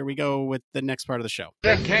 Here we go with the next part of the show.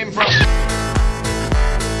 It came from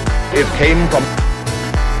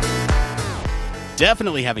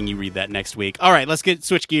Definitely having you read that next week. All right, let's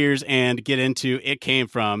switch gears and get into It Came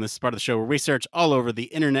From. This is part of the show where we search all over the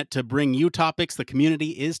internet to bring you topics the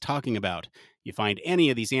community is talking about. You find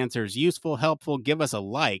any of these answers useful, helpful, give us a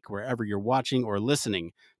like wherever you're watching or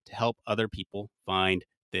listening to help other people find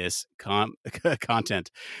this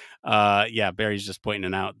content. Yeah, Barry's just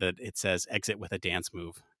pointing out that it says exit with a dance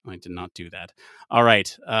move. I did not do that. All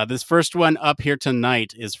right, this first one up here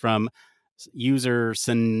tonight is from user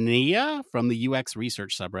Sania from the UX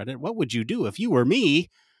research subreddit. What would you do if you were me?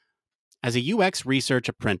 As a UX research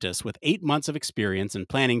apprentice with 8 months of experience and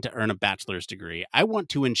planning to earn a bachelor's degree, I want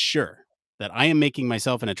to ensure that I am making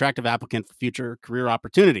myself an attractive applicant for future career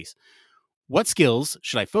opportunities. What skills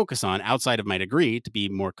should I focus on outside of my degree to be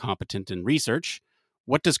more competent in research?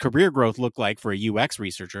 What does career growth look like for a UX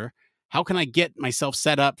researcher? How can I get myself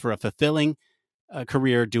set up for a fulfilling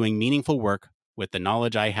career doing meaningful work with the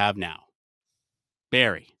knowledge I have now?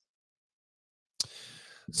 Barry.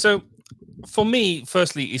 So for me,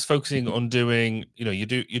 firstly, is focusing on doing, you're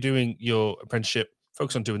doing your apprenticeship,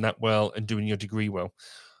 focus on doing that well and doing your degree well.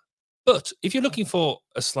 But if you're looking for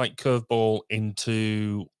a slight curveball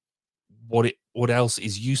into what else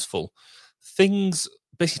is useful, things,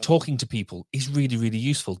 basically talking to people is really, really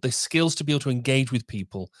useful. The skills to be able to engage with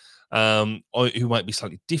people or who might be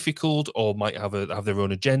slightly difficult or might have their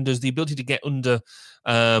own agendas, the ability to get under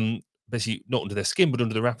basically not under their skin, but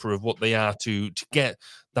under the wrapper of what they are to get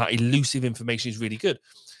that elusive information is really good.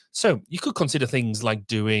 So you could consider things like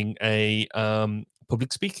doing a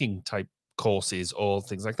public speaking type courses or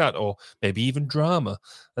things like that, or maybe even drama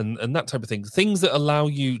and that type of thing. Things that allow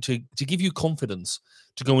you to give you confidence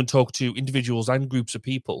to go and talk to individuals and groups of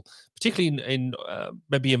people, particularly in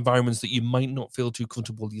maybe environments that you might not feel too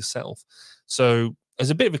comfortable yourself. So as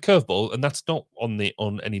a bit of a curveball, and that's not on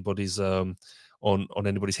anybody's on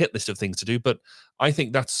anybody's hit list of things to do, but I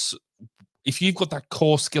think that's, if you've got that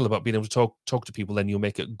core skill about being able to talk to people, then you'll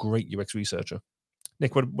make a great UX researcher.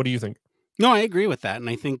 Nick, what do you think? No, I agree with that. And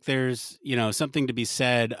I think there's, something to be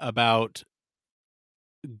said about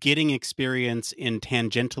getting experience in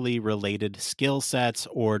tangentially related skill sets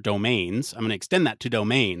or domains. I'm going to extend that to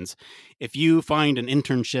domains. If you find an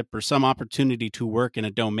internship or some opportunity to work in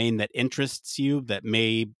a domain that interests you, that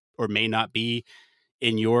may or may not be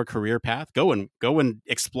in your career path, go and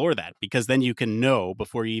explore that, because then you can know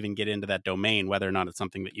before you even get into that domain whether or not it's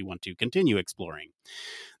something that you want to continue exploring.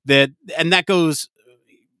 And that goes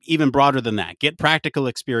even broader than that. Get practical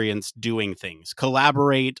experience doing things.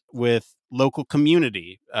 Collaborate with local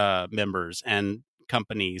community members and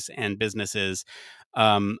companies and businesses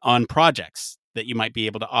on projects that you might be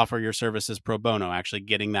able to offer your services pro bono, actually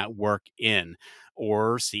getting that work in,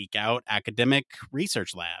 or seek out academic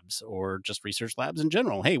research labs or just research labs in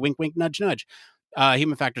general. Hey, wink, wink, nudge, nudge.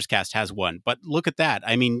 Human Factors Cast has one, but look at that.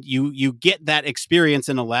 I mean, you get that experience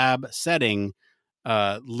in a lab setting,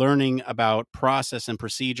 learning about process and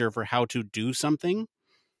procedure for how to do something,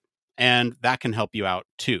 and that can help you out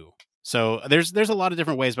too. So there's a lot of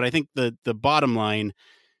different ways, but I think the bottom line,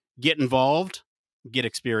 get involved, get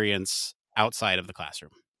experience outside of the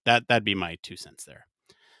classroom. That'd be my 2 cents there.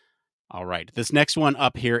 All right. This next one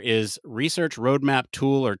up here is Research Roadmap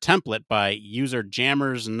Tool or Template by user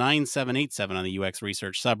Jammers9787 on the UX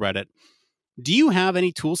Research subreddit. Do you have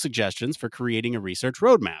any tool suggestions for creating a research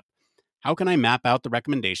roadmap? How can I map out the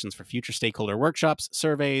recommendations for future stakeholder workshops,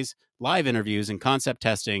 surveys, live interviews, and concept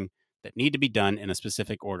testing that need to be done in a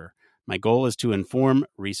specific order? My goal is to inform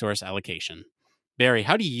resource allocation. Barry,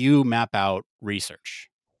 how do you map out research?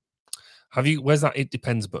 Where's that "it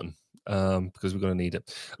depends" button? Because we're going to need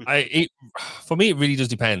it. For me, it really does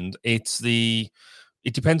depend. It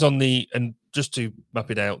depends on and just to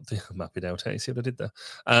map it out. Hey, see what I did there?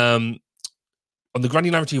 On the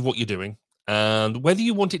granularity of what you're doing, and whether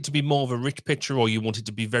you want it to be more of a rich picture or you want it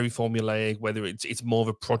to be very formulaic, whether it's more of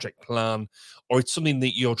a project plan or it's something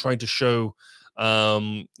that you're trying to show.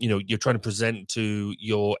 You're trying to present to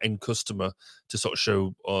your end customer to sort of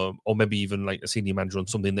show, or maybe even like a senior manager on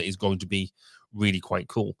something that is going to be really quite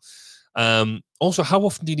cool. Also, how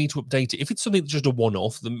often do you need to update it? If it's something that's just a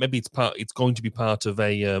one-off, then maybe it's going to be part of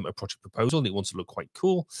a project proposal and it wants to look quite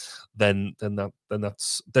cool. Then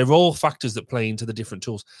they're all factors that play into the different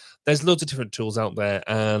tools. There's loads of different tools out there,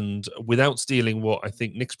 and without stealing what I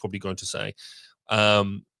think Nick's probably going to say,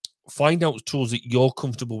 find out tools that you're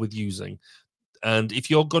comfortable with using. And if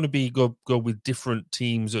you're going to go with different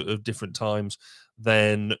teams at different times,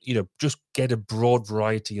 then just get a broad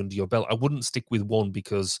variety under your belt. I wouldn't stick with one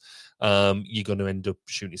because you're going to end up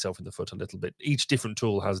shooting yourself in the foot a little bit. Each different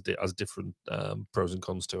tool has different pros and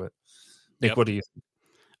cons to it. Nick, What do you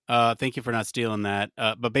think? Thank you for not stealing that.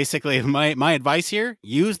 But basically, my advice here: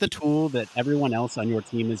 use the tool that everyone else on your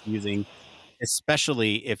team is using,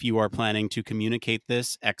 especially if you are planning to communicate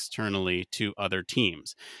this externally to other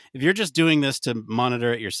teams. If you're just doing this to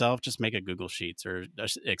monitor it yourself, just make a Google Sheets or an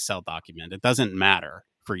Excel document. It doesn't matter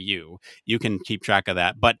for you. You can keep track of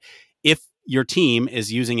that. But if your team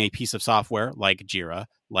is using a piece of software like Jira,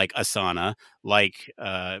 like Asana, like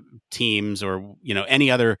Teams, or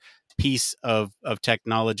any other piece of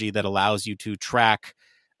technology that allows you to track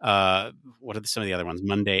what are some of the other ones?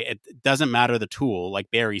 Monday. It doesn't matter the tool. Like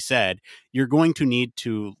Barry said, you're going to need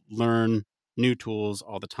to learn new tools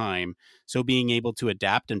all the time. So being able to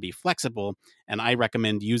adapt and be flexible. And I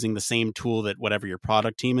recommend using the same tool that whatever your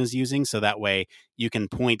product team is using. So that way you can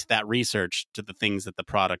point that research to the things that the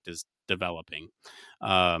product is developing.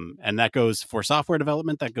 And that goes for software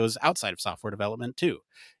development. That goes outside of software development too.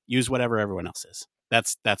 Use whatever everyone else is.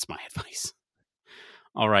 That's my advice.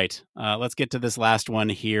 All right, let's get to this last one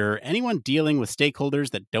here. Anyone dealing with stakeholders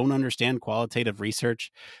that don't understand qualitative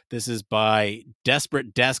research? This is by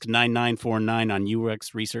Desperate Desk 9949 on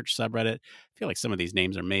UX Research subreddit. I feel like some of these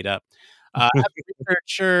names are made up. As a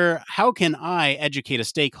researcher, how can I educate a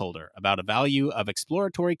stakeholder about a value of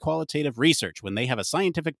exploratory qualitative research when they have a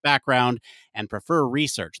scientific background and prefer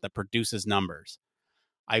research that produces numbers?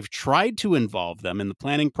 I've tried to involve them in the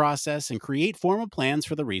planning process and create formal plans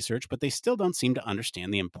for the research, but they still don't seem to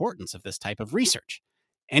understand the importance of this type of research.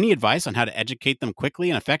 Any advice on how to educate them quickly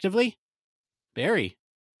and effectively? Barry,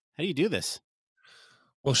 how do you do this?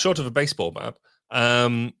 Well, short of a baseball bat,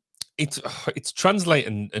 it's translate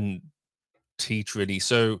and teach, really.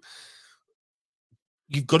 So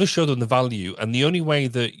you've got to show them the value, and the only way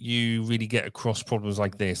that you really get across problems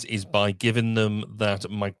like this is by giving them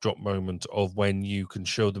that mic drop moment of when you can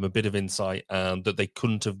show them a bit of insight and that they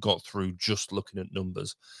couldn't have got through just looking at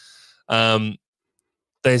numbers.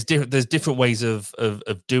 There's different ways of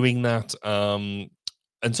doing that, and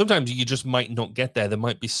sometimes you just might not get there. They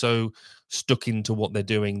might be so stuck into what they're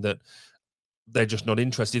doing that they're just not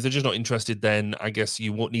interested. If they're just not interested, then I guess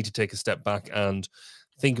you won't need to take a step back and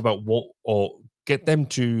think about or get them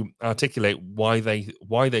to articulate why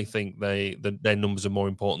they think their numbers are more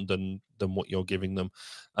important than what you're giving them.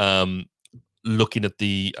 Looking at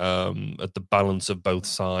the balance of both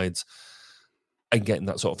sides and getting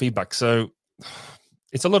that sort of feedback. So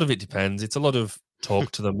it's a lot of it depends. It's a lot of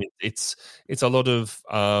talk to them. It's a lot of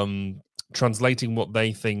translating what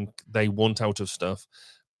they think they want out of stuff.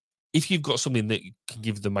 If you've got something that can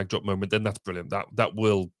give the mic drop moment, then that's brilliant. That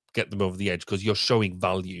will get them over the edge because you're showing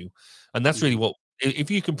value. And that's really what,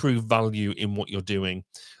 if you can prove value in what you're doing,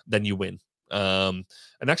 then you win. And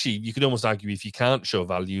actually, you could almost argue if you can't show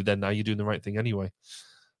value, then now you're doing the right thing anyway.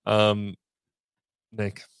 Nick,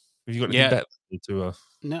 have you got anything better to?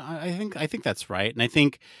 No, I think that's right. And I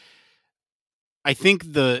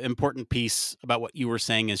think the important piece about what you were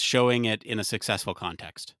saying is showing it in a successful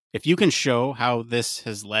context. If you can show how this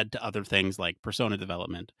has led to other things like persona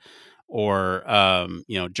development or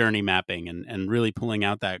journey mapping, and really pulling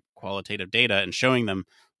out that qualitative data and showing them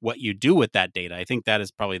what you do with that data. I think that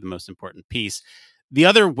is probably the most important piece. The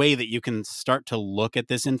other way that you can start to look at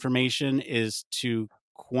this information is to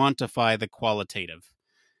quantify the qualitative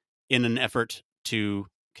in an effort to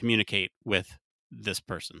communicate with this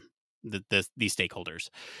person, these stakeholders.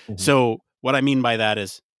 Mm-hmm. So what I mean by that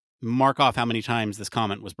is mark off how many times this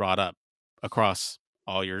comment was brought up across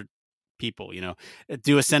all your people.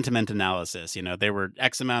 Do a sentiment analysis. There were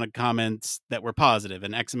X amount of comments that were positive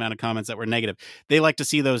and X amount of comments that were negative. They like to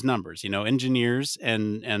see those numbers. Engineers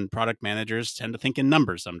and product managers tend to think in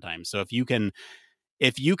numbers sometimes. So if you can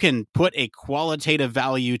put a qualitative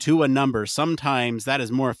value to a number, sometimes that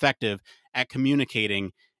is more effective at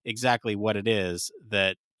communicating exactly what it is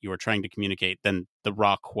that you are trying to communicate than the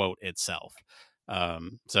raw quote itself.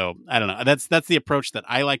 So I don't know. That's the approach that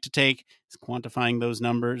I like to take, is quantifying those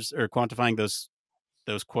numbers, or quantifying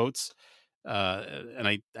those quotes. And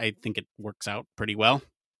I think it works out pretty well.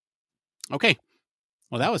 Okay.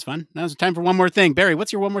 Well, that was fun. Now it's time for one more thing. Barry,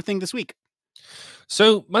 what's your one more thing this week?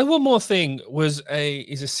 So my one more thing is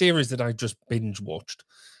a series that I just binge watched,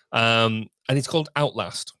 and it's called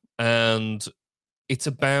Outlast, and it's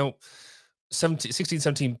about 16,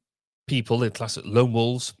 17 people in class lone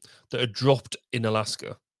wolves that are dropped in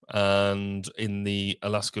Alaska and in the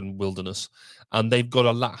Alaskan wilderness, and they've got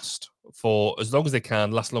to last for as long as they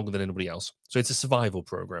can, last longer than anybody else. So it's a survival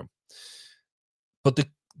program. But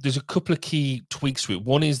there's a couple of key tweaks to it.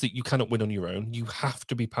 One is that you cannot win on your own. You have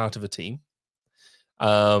to be part of a team.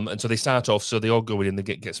 And so they start off, so they all go in and they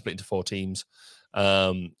get split into 4 teams.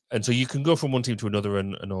 And so you can go from one team to another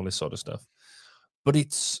and all this sort of stuff. But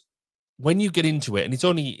it's when you get into it, and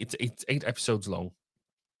it's 8 episodes long,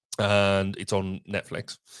 and it's on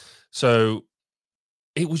Netflix. So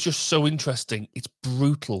it was just so interesting. It's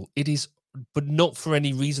brutal. It is, but not for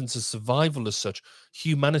any reasons of survival as such.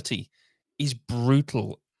 Humanity is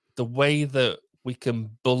brutal. The way that we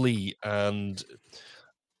can bully, and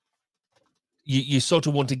you sort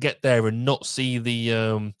of want to get there and not see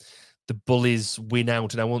the bullies win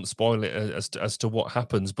out. And I won't spoil it as to what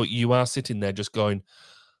happens, but you are sitting there just going,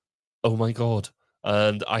 "Oh my God."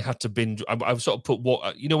 And I had to binge. I've sort of put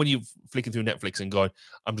when you're flicking through Netflix and going,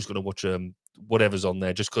 I'm just going to watch whatever's on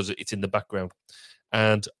there just because it's in the background,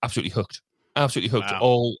 and absolutely hooked. Wow.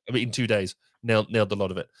 All in 2 days, nailed a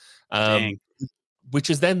lot of it. Which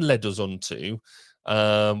has then led us on to,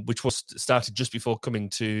 which was started just before coming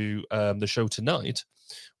to the show tonight,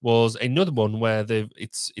 was another one where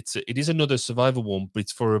it is another survival one, but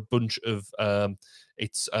it's for a bunch of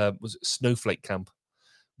was it Snowflake Camp,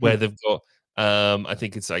 where they've got I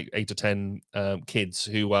think it's like 8 or 10 kids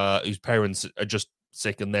whose parents are just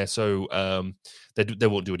sick, and they're so they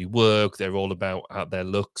won't do any work. They're all about their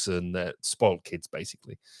looks, and they're spoiled kids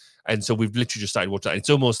basically. And so we've literally just started watching that.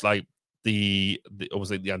 It's almost like the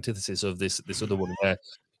antithesis of this other one where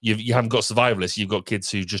you haven't got survivalists, you've got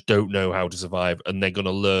kids who just don't know how to survive, and they're going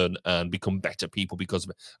to learn and become better people because of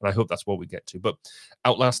it. And I hope that's what we get to. But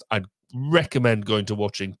Outlast, I'd recommend going to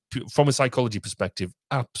watching from a psychology perspective.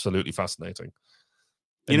 Absolutely fascinating.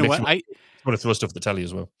 You know what? I want to throw stuff at the telly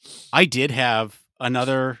as well. I did have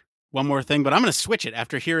one more thing, but I'm going to switch it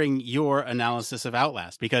after hearing your analysis of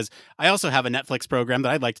Outlast, because I also have a Netflix program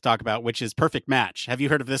that I'd like to talk about, which is Perfect Match. Have you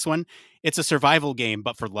heard of this one? It's a survival game,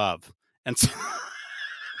 but for love. And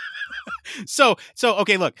so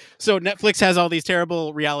okay, look. So Netflix has all these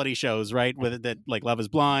terrible reality shows, right? With it, that like Love is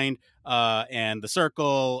Blind, and The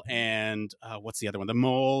Circle, and what's the other one? The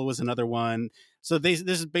Mole was another one. So this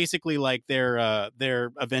is basically like their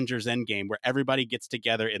Avengers Endgame, where everybody gets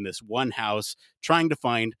together in this one house trying to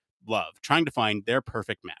find love, trying to find their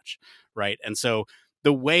perfect match, right? And so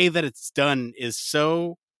the way that it's done is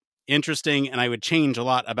so interesting, and I would change a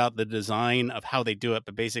lot about the design of how they do it,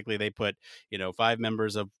 but basically they put 5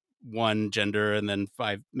 members of one gender and then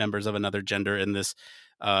 5 members of another gender in this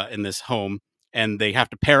home, and they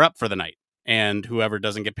have to pair up for the night, and whoever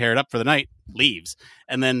doesn't get paired up for the night leaves.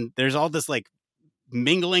 And then there's all this like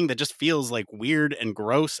mingling that just feels like weird and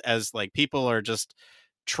gross, as like people are just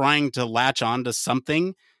trying to latch onto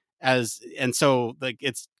something, and so like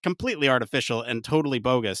it's completely artificial and totally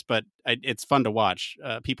bogus, but it's fun to watch.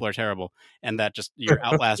 People are terrible, and that just your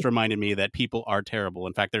Outlast reminded me that people are terrible.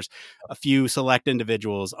 In fact, there's a few select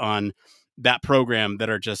individuals on that program that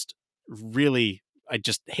are just really, I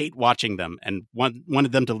just hate watching them, and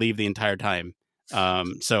wanted them to leave the entire time.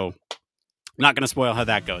 So not going to spoil how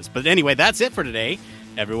that goes, but anyway, that's it for today,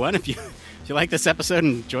 everyone. If you like this episode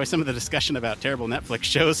and enjoy some of the discussion about terrible Netflix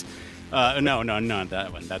shows, no, not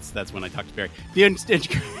that one. That's when I talked to Barry.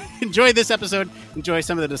 enjoy this episode, enjoy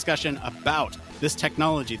some of the discussion about this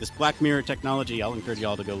technology, this Black Mirror technology, I'll encourage you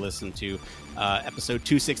all to go listen to episode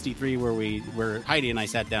 263, where Heidi and I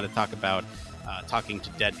sat down to talk about talking to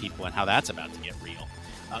dead people and how that's about to get real.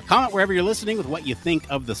 Comment wherever you're listening with what you think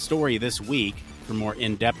of the story this week. For more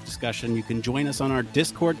in-depth discussion, you can join us on our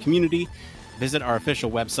Discord community. Visit our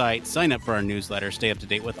official website, sign up for our newsletter, stay up to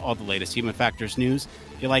date with all the latest Human Factors news.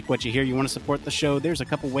 If you like what you hear, you want to support the show, there's a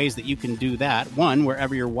couple ways that you can do that. One,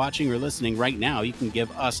 wherever you're watching or listening right now, you can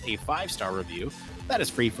give us a 5-star review. That is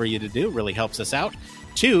free for you to do, really helps us out.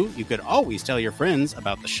 Two, you could always tell your friends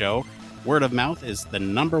about the show. Word of mouth is the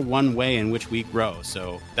number one way in which we grow,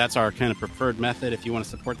 so that's our kind of preferred method. If you want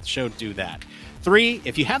to support the show, do that. 3,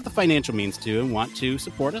 if you have the financial means to and want to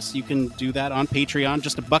support us, you can do that on Patreon.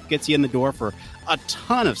 Just $1 gets you in the door for a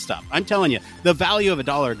ton of stuff. I'm telling you, the value of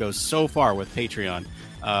 $1 goes so far with Patreon.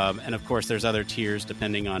 And of course, there's other tiers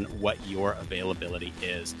depending on what your availability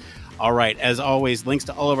is. All right, as always, links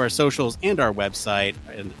to all of our socials and our website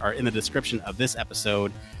are in the description of this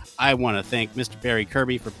episode. I want to thank Mr. Barry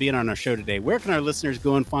Kirby for being on our show today. Where can our listeners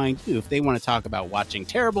go and find you if they want to talk about watching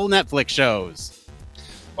terrible Netflix shows?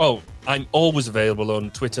 Oh, I'm always available on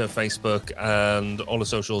Twitter, Facebook, and all the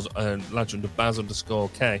socials, and large under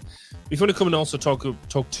Baz_K. If you want to come and also talk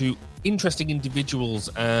to interesting individuals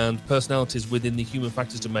and personalities within the human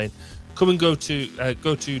factors domain, come and go to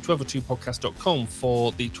 1202podcast.com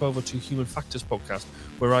for the 1202 Human Factors podcast,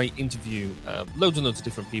 where I interview loads and loads of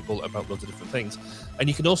different people about loads of different things. And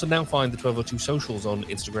you can also now find the 1202 socials on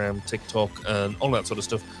Instagram, TikTok, and all that sort of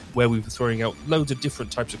stuff, where we've been throwing out loads of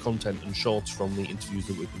different types of content and shorts from the interviews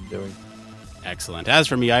that we've been doing. Excellent. As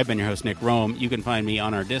for me, I've been your host, Nick Rome. You can find me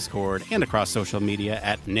on our Discord and across social media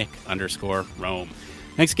at Nick_Rome.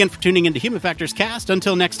 Thanks again for tuning into Human Factors Cast.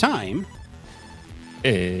 Until next time,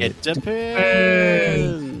 it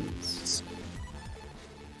depends.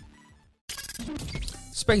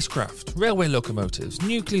 Spacecraft, railway locomotives,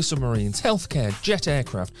 nuclear submarines, healthcare, jet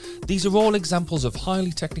aircraft. These are all examples of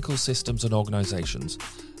highly technical systems and organisations,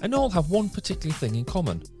 and all have one particular thing in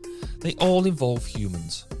common. They all involve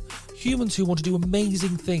humans. Humans who want to do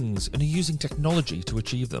amazing things and are using technology to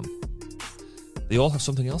achieve them. They all have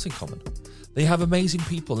something else in common. They have amazing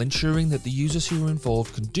people ensuring that the users who are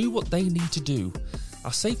involved can do what they need to do,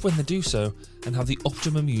 are safe when they do so, and have the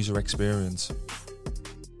optimum user experience.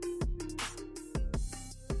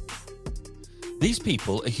 These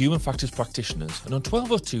people are Human Factors practitioners, and on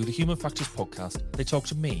 1202, the Human Factors podcast, they talk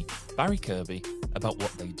to me, Barry Kirby, about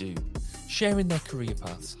what they do, sharing their career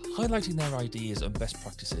paths, highlighting their ideas and best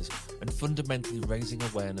practices, and fundamentally raising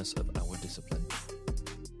awareness of our discipline.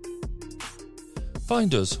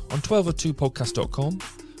 Find us on 1202podcast.com,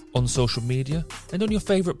 on social media, and on your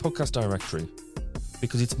favourite podcast directory,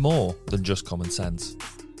 because it's more than just common sense.